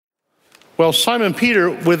Well, Simon Peter,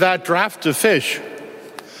 with that draft of fish,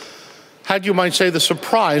 had, you might say, the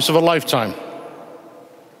surprise of a lifetime.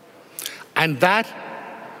 And that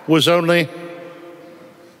was only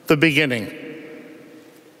the beginning.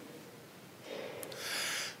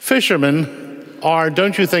 Fishermen are,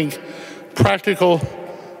 don't you think, practical,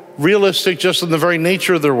 realistic just in the very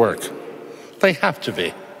nature of their work? They have to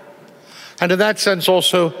be. And in that sense,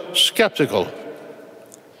 also skeptical.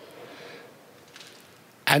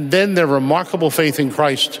 And then their remarkable faith in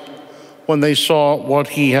Christ when they saw what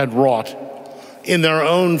he had wrought in their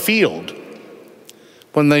own field.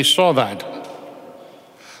 When they saw that,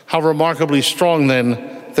 how remarkably strong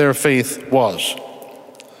then their faith was.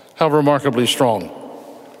 How remarkably strong.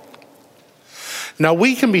 Now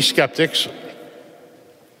we can be skeptics.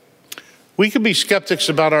 We can be skeptics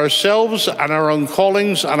about ourselves and our own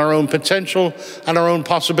callings and our own potential and our own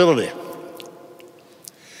possibility.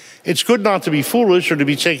 It's good not to be foolish or to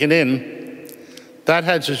be taken in. That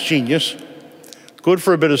has its genius. Good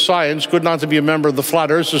for a bit of science. Good not to be a member of the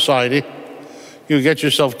Flat Earth Society. You'll get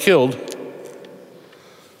yourself killed.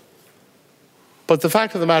 But the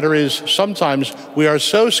fact of the matter is, sometimes we are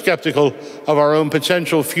so skeptical of our own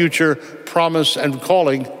potential, future, promise, and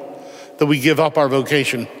calling that we give up our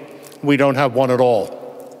vocation. We don't have one at all.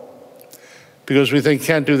 Because we think,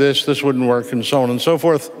 can't do this, this wouldn't work, and so on and so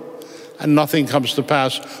forth. And nothing comes to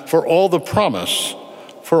pass for all the promise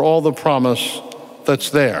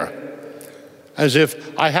that's there. As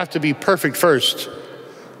if I have to be perfect first,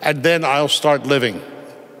 and then I'll start living.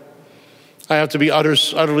 I have to be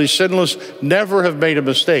utterly sinless, never have made a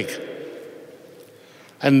mistake.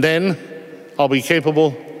 And then I'll be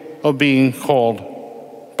capable of being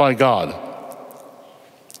called by God.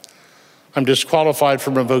 I'm disqualified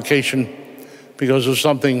from a vocation because of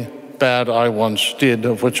something bad I once did,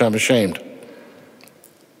 of which I'm ashamed.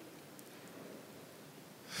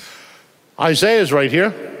 Isaiah is right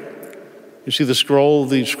here. You see the scroll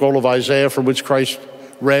of Isaiah from which Christ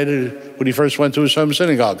read when he first went to his home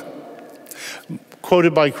synagogue.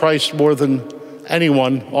 Quoted by Christ more than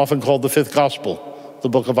anyone, often called the fifth gospel, the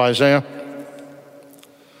book of Isaiah.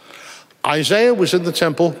 Isaiah was in the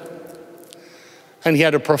temple, and he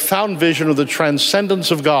had a profound vision of the transcendence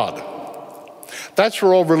of God. That's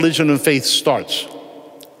where all religion and faith starts.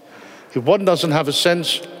 If one doesn't have a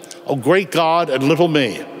sense of great God and little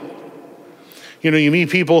me, you meet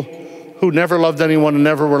people who never loved anyone and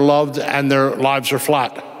never were loved, and their lives are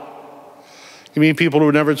flat. You meet people who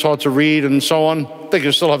were never taught to read and so on. They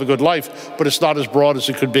can still have a good life, but it's not as broad as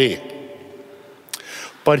it could be.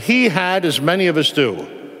 But he had, as many of us do,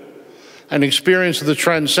 an experience of the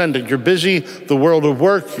transcendent. You're busy, the world of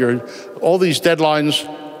work, all these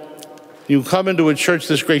deadlines. You come into a church,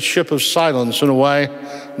 this great ship of silence in a way,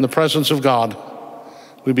 in the presence of God.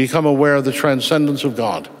 We become aware of the transcendence of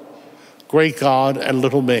God. Great God and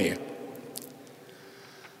little me.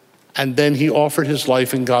 And then he offered his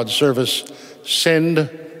life in God's service. Send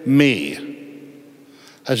me,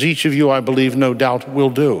 as each of you, I believe, no doubt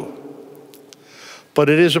will do. But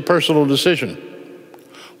it is a personal decision.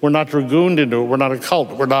 We're not dragooned into it. We're not a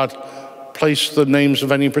cult. We're not placed the names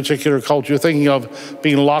of any particular cult you're thinking of,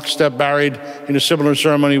 being lockstep married in a similar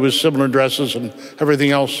ceremony with similar dresses and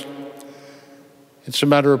everything else. It's a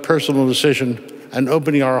matter of personal decision and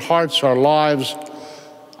opening our hearts, our lives,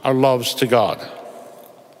 our loves to God.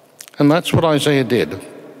 And that's what Isaiah did.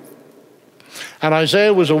 And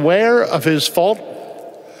Isaiah was aware of his fault,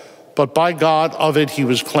 but by God of it he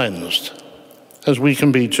was cleansed, as we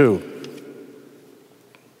can be too.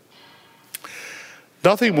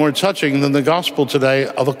 Nothing more touching than the gospel today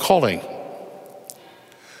of a calling.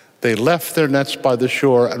 They left their nets by the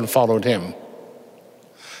shore and followed him.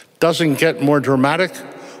 Doesn't get more dramatic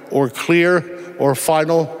or clear or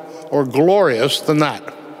final or glorious than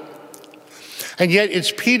that. And yet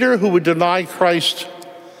it's Peter who would deny Christ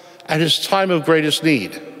at his time of greatest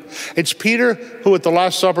need. It's Peter who at the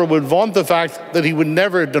Last Supper would vaunt the fact that he would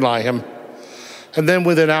never deny him, and then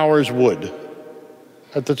within hours would,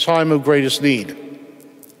 at the time of greatest need.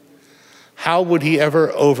 How would he ever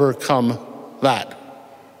overcome that?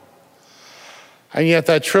 And yet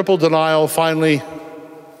that triple denial, finally,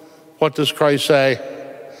 what does Christ say?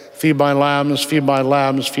 Feed my lambs, feed my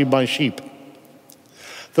lambs, feed my sheep.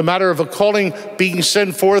 The matter of a calling being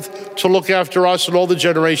sent forth to look after us and all the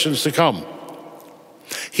generations to come.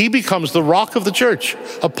 He becomes the rock of the church,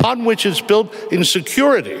 upon which is built in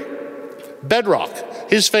security, bedrock,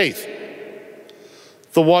 his faith.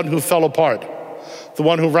 The one who fell apart, the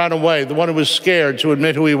one who ran away, the one who was scared to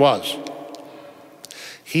admit who he was.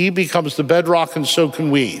 He becomes the bedrock, and so can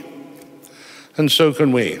we. And so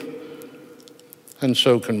can we. And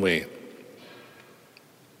so can we.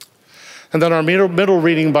 And then our middle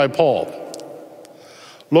reading by Paul.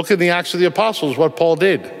 Look in the Acts of the Apostles, what Paul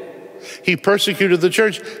did. He persecuted the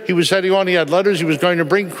church. He was heading on. He had letters. He was going to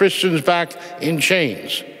bring Christians back in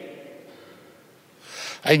chains.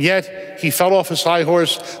 And yet, he fell off his high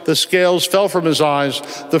horse. The scales fell from his eyes.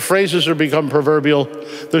 The phrases are become proverbial.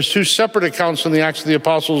 There's two separate accounts in the Acts of the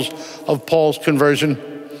Apostles of Paul's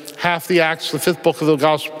conversion. Half the Acts, the fifth book of the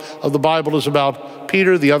Gospel of the Bible, is about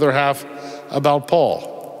Peter. The other half about Paul.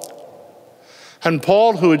 And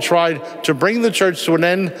Paul, who had tried to bring the church to an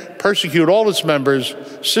end, persecute all its members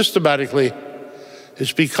systematically,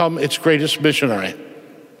 has become its greatest missionary.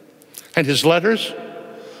 And his letters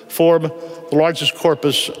form the largest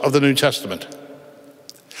corpus of the New Testament.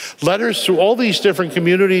 Letters to all these different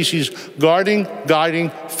communities he's guarding, guiding,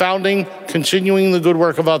 founding, continuing the good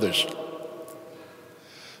work of others,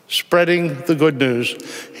 spreading the good news.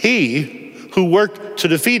 He who worked to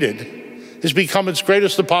defeat it has become its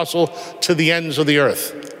greatest apostle to the ends of the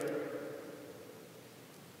earth.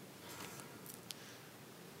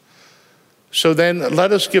 So then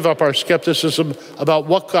let us give up our skepticism about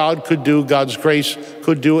what God could do, God's grace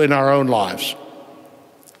could do in our own lives.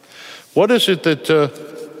 What is it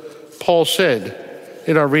that Paul said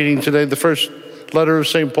in our reading today, the first letter of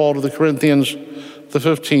St. Paul to the Corinthians, the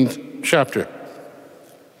 15th chapter?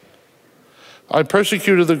 I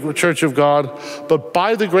persecuted the church of God, but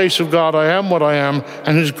by the grace of God I am what I am,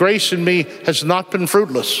 and his grace in me has not been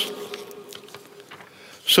fruitless.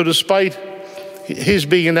 So despite his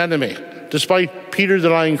being an enemy, despite Peter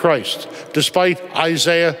denying Christ, despite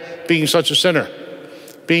Isaiah being such a sinner,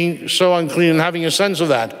 being so unclean and having a sense of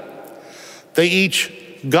that, they each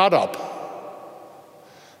got up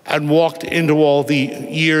and walked into all the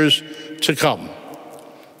years to come,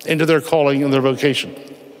 into their calling and their vocation.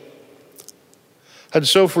 And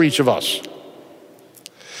so for each of us,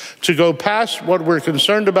 to go past what we're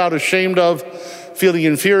concerned about, ashamed of, feeling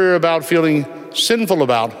inferior about, feeling sinful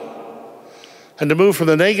about, and to move from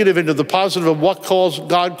the negative into the positive of what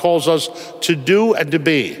God calls us to do and to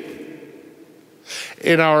be.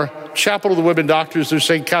 In our Chapel of the Women Doctors, there's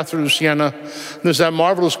St. Catherine of Siena. There's that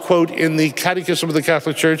marvelous quote in the Catechism of the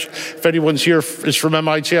Catholic Church. If anyone's here is from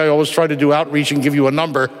MIT, I always try to do outreach and give you a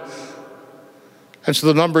number. And so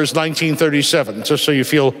the number is 1937, just so you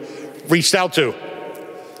feel reached out to.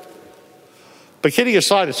 But kidding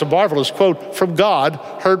aside, it's a marvelous quote from God,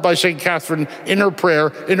 heard by St. Catherine in her prayer,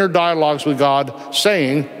 in her dialogues with God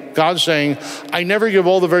saying, I never give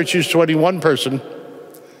all the virtues to any one person,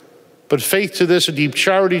 but faith to this and deep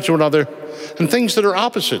charity to another, and things that are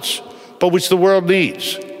opposites, but which the world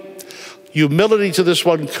needs. Humility to this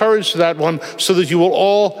one, courage to that one, so that you will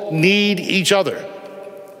all need each other.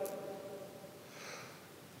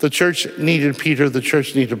 The church needed Peter, the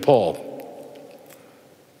church needed Paul.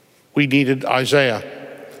 We needed Isaiah.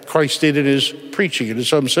 Christ did in his preaching in his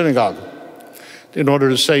home synagogue in order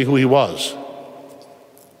to say who he was.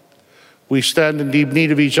 We stand in deep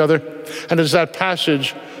need of each other. And as that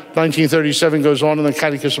passage, 1937, goes on in the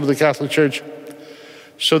Catechism of the Catholic Church,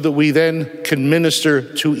 so that we then can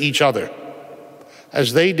minister to each other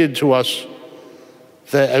as they did to us,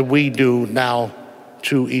 that we do now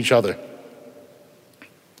to each other.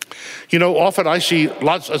 You know, often I see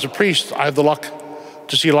lots, as a priest, I have the luck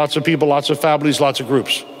to see lots of people, lots of families, lots of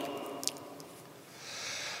groups.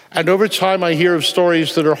 And over time I hear of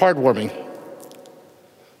stories that are heartwarming,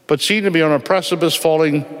 but seem to be on a precipice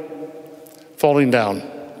falling down.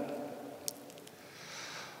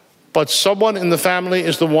 But someone in the family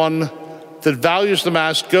is the one that values the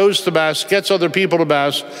Mass, goes to Mass, gets other people to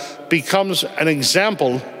Mass, becomes an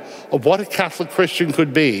example of what a Catholic Christian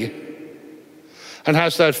could be, and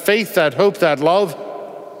has that faith, that hope, that love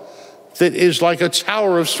that is like a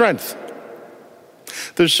tower of strength.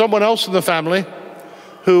 There's someone else in the family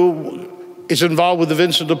who is involved with the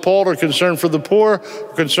Vincent de Paul, or concerned for the poor,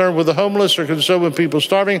 or concerned with the homeless, or concerned with people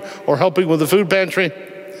starving, or helping with the food pantry,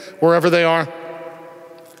 wherever they are.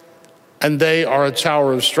 And they are a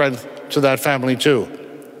tower of strength to that family too.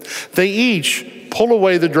 They each pull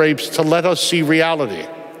away the drapes to let us see reality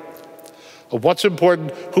of what's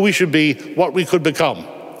important, who we should be, what we could become.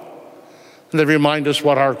 And they remind us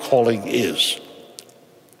what our calling is.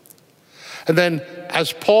 And then,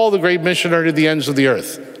 as Paul, the great missionary to the ends of the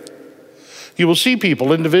earth, you will see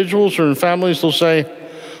people, individuals or in families, they'll say,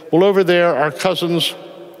 well, over there, our cousins,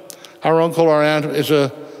 our uncle, our aunt is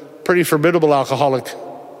a pretty formidable alcoholic.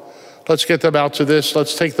 Let's get them out to this,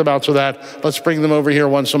 let's take them out to that, let's bring them over here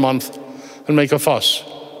once a month and make a fuss.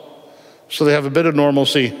 So they have a bit of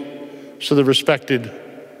normalcy, so they're respected,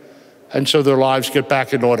 and so their lives get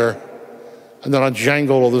back in order, and they're not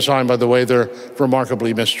jangled all the time by the way they're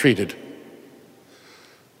remarkably mistreated.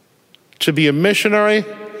 to be a missionary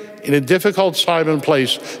in a difficult time and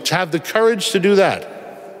place, to have the courage to do that,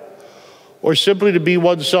 or simply to be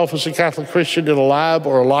oneself as a Catholic Christian in a lab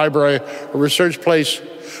or a library or research place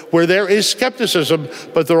where there is skepticism,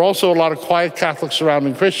 but there are also a lot of quiet Catholics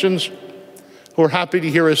surrounding Christians who are happy to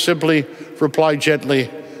hear us simply reply gently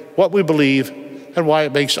what we believe and why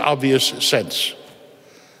it makes obvious sense.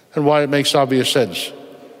 And why it makes obvious sense.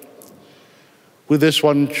 With this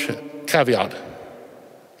one caveat.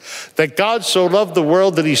 That God so loved the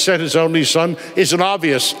world that he sent his only son isn't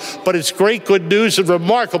obvious, but it's great good news and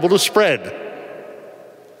remarkable to spread.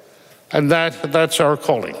 And that's our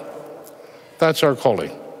calling. That's our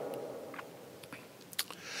calling.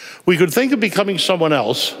 We could think of becoming someone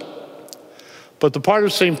else, but the part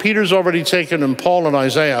of St. Peter's already taken in Paul and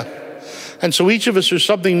Isaiah. And so each of us is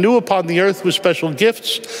something new upon the earth with special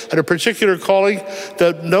gifts and a particular calling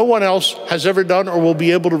that no one else has ever done or will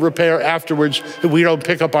be able to repair afterwards if we don't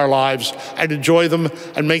pick up our lives and enjoy them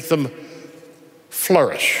and make them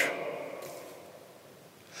flourish.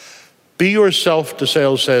 Be yourself,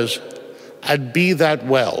 DeSales says, and be that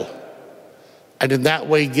well. And in that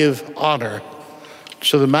way give honor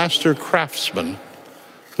to the master craftsman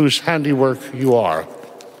whose handiwork you are.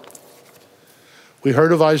 We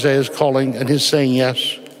heard of Isaiah's calling and his saying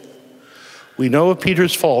yes. We know of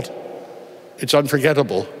Peter's fault. It's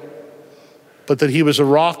unforgettable. But that he was a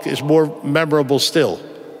rock is more memorable still.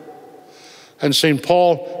 And St.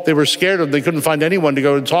 Paul, they were scared of him. They couldn't find anyone to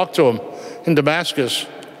go and talk to him in Damascus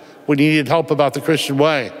when he needed help about the Christian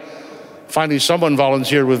way. Finally, someone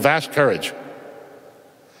volunteered with vast courage.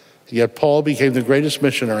 Yet Paul became the greatest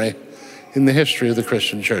missionary in the history of the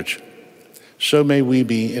Christian church. So may we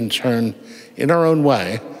be, in turn, in our own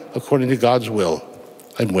way, according to God's will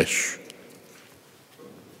and wish.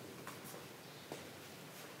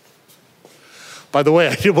 By the way,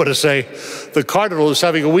 I did want to say, the Cardinal is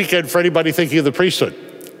having a weekend for anybody thinking of the priesthood.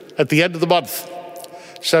 At the end of the month,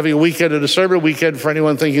 he's having a weekend and a sermon weekend for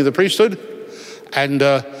anyone thinking of the priesthood. And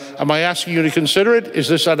am I asking you to consider it? Is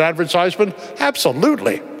this an advertisement?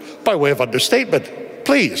 Absolutely, by way of understatement,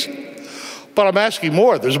 please. But I'm asking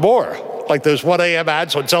more, there's more. Like those 1 a.m.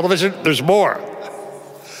 ads on television, there's more.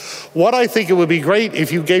 What I think it would be great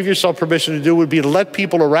if you gave yourself permission to do would be to let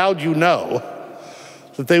people around you know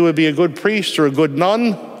that they would be a good priest or a good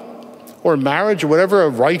nun or a marriage or whatever, a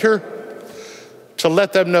writer, to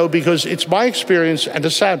let them know, because it's my experience, and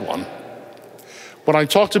a sad one. When I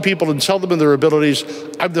talk to people and tell them their abilities,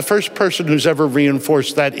 I'm the first person who's ever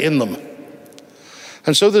reinforced that in them.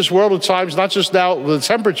 And so this world at times, not just now with the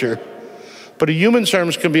temperature, but in human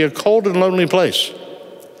terms can be a cold and lonely place.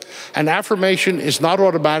 And affirmation is not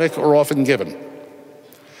automatic or often given.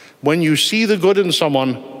 When you see the good in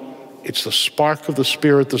someone, it's the spark of the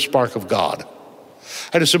Spirit, the spark of God.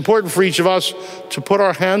 And it's important for each of us to put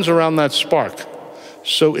our hands around that spark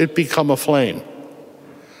so it become a flame.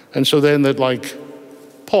 And so then that, like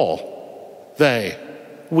Paul,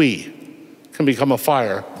 we can become a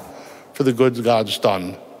fire for the good God's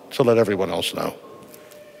done to let everyone else know.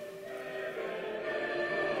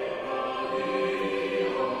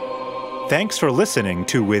 Thanks for listening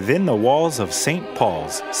to Within the Walls of St.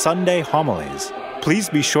 Paul's Sunday Homilies. Please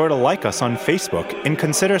be sure to like us on Facebook and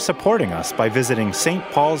consider supporting us by visiting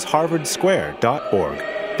stpaulsharvardsquare.org.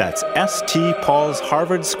 That's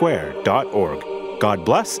stpaulsharvardsquare.org. God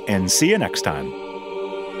bless and see you next time.